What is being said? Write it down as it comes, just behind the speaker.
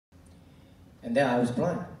And then I was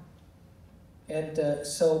blind. And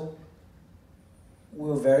so we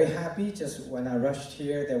were very happy just when I rushed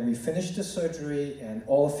here that we finished the surgery and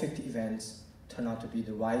all 50 events turned out to be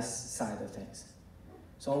the right side of things.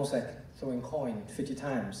 It's almost like throwing coin 50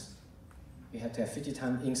 times. You have to have 50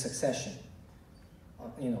 times in succession,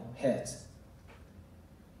 heads.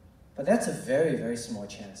 But that's a very, very small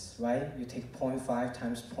chance, right? You take 0.5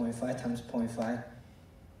 times 0.5 times 0.5,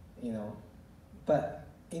 But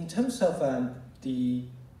in terms of the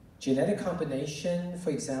genetic combination,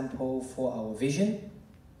 for example, for our vision,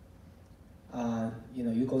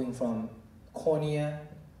 you're going from cornea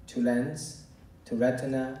to lens, to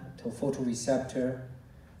retina, to photoreceptor,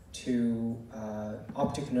 to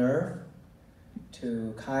optic nerve,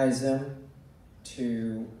 to chiasm,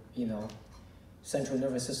 to central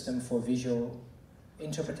nervous system for visual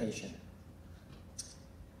interpretation.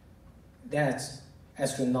 That's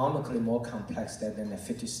astronomically more complex than a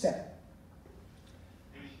 50-step.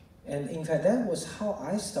 And in fact, that was how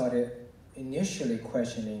I started initially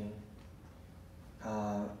questioning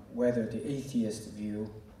whether the atheist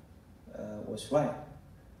view was right.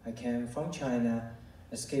 I came from China,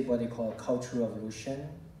 escaped what they call a cultural revolution,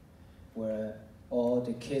 where all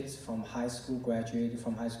the kids from high school, graduated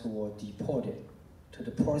from high school, were deported to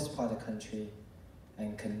the poorest part of the country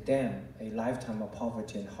and condemned a lifetime of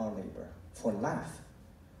poverty and hard labor for life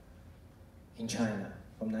in China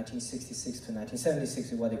from 1966 to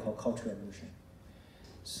 1976 is what they call cultural revolution.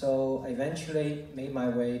 So I eventually made my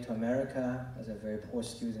way to America as a very poor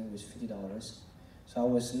student with $50. So I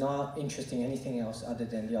was not interested in anything else other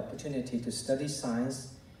than the opportunity to study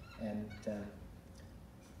science and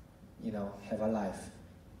have a life,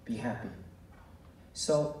 be happy.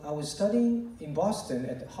 So I was studying in Boston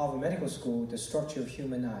at Harvard Medical School the structure of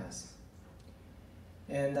human eyes.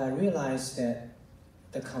 And I realized that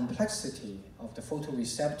the complexity of the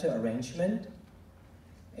photoreceptor arrangement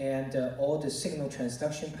and all the signal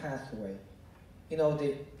transduction pathway,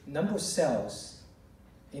 the number of cells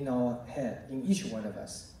in our head, in each one of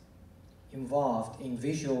us, involved in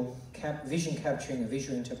vision capturing and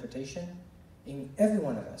visual interpretation, in every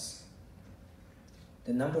one of us.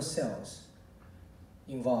 The number of cells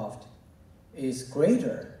involved is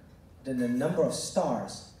greater than the number of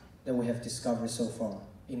stars that we have discovered so far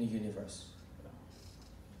in the universe.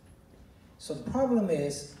 So the problem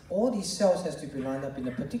is, all these cells has to be lined up in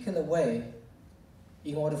a particular way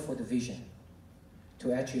in order for the vision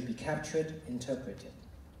to actually be captured, interpreted.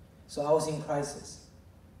 So I was in crisis.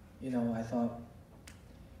 I thought,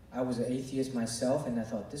 I was an atheist myself, and I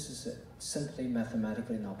thought, this is simply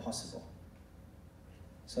mathematically not possible.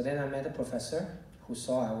 So then I met a professor who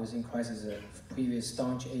saw I was in crisis as a previous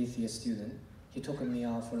staunch atheist student. He took me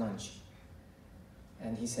out for lunch.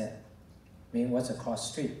 And he said, Ming, what's across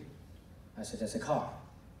the street? I said, that's a car.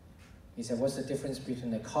 He said, what's the difference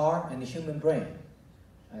between a car and a human brain?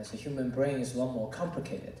 I said, human brain is a lot more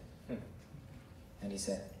complicated. And he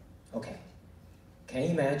said, okay, can you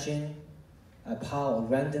imagine a pile of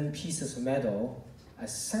random pieces of metal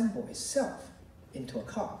assemble itself into a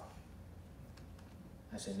car?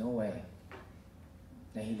 I said, no way.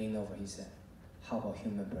 Then he leaned over, he said, how about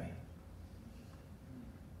human brain?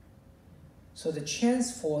 So the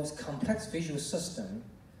chance for a complex visual system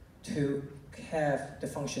to have the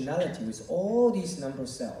functionality with all these number of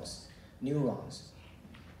cells, neurons,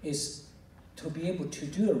 is to be able to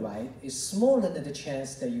do it right is smaller than the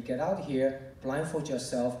chance that you get out here, blindfold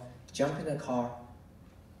yourself, jump in a car,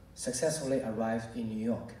 successfully arrive in New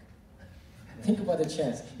York. Think about the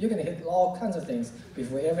chance. You're going to hit all kinds of things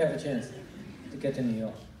before you ever have a chance to get to New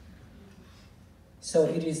York. So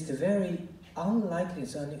it is the very unlikely,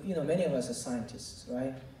 many of us are scientists,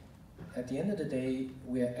 right? At the end of the day,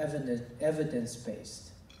 we are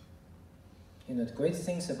evidence-based. The great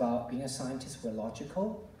things about being a scientist, we're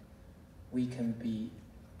logical. We can be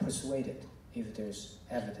persuaded if there's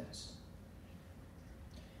evidence.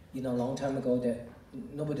 A long time ago, that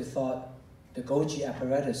nobody thought the Golgi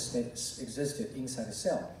apparatus that existed inside a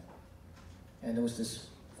cell. And there was this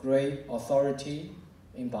great authority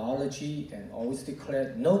in biology and always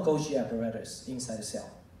declared no Golgi apparatus inside a cell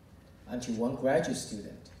until one graduate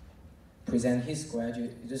student present his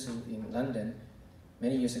graduate, this is in London,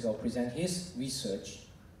 many years ago, present his research,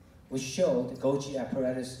 which showed the Golgi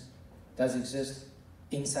apparatus does exist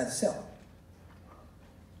inside the cell.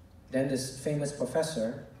 Then this famous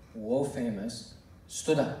professor, world famous,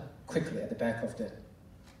 stood up quickly at the back of the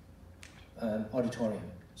auditorium.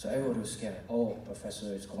 So everybody was scared. Oh,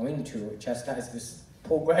 professor is going to chastise this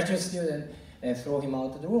poor graduate student and throw him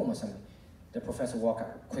out of the room or something. The professor walked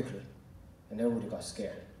out quickly, and everybody got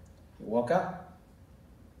scared. He walked up,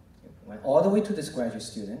 went all the way to this graduate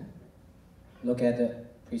student, look at the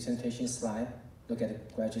presentation slide, look at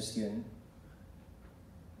the graduate student,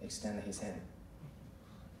 extend his hand,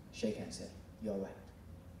 shake hand, say, you're right.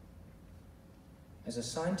 As a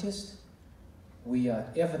scientist, we are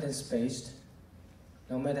evidence-based.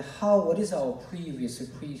 No matter what is our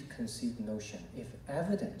preconceived notion, if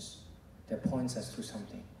evidence that points us to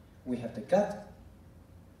something, we have the gut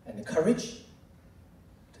and the courage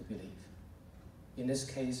to believe. In this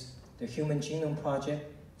case, the Human Genome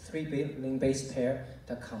Project, 3 billion base pair,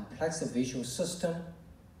 the complex visual system,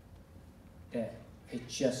 that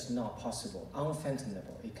it's just not possible,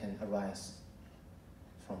 unfathomable. It can arise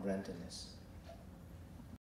from randomness.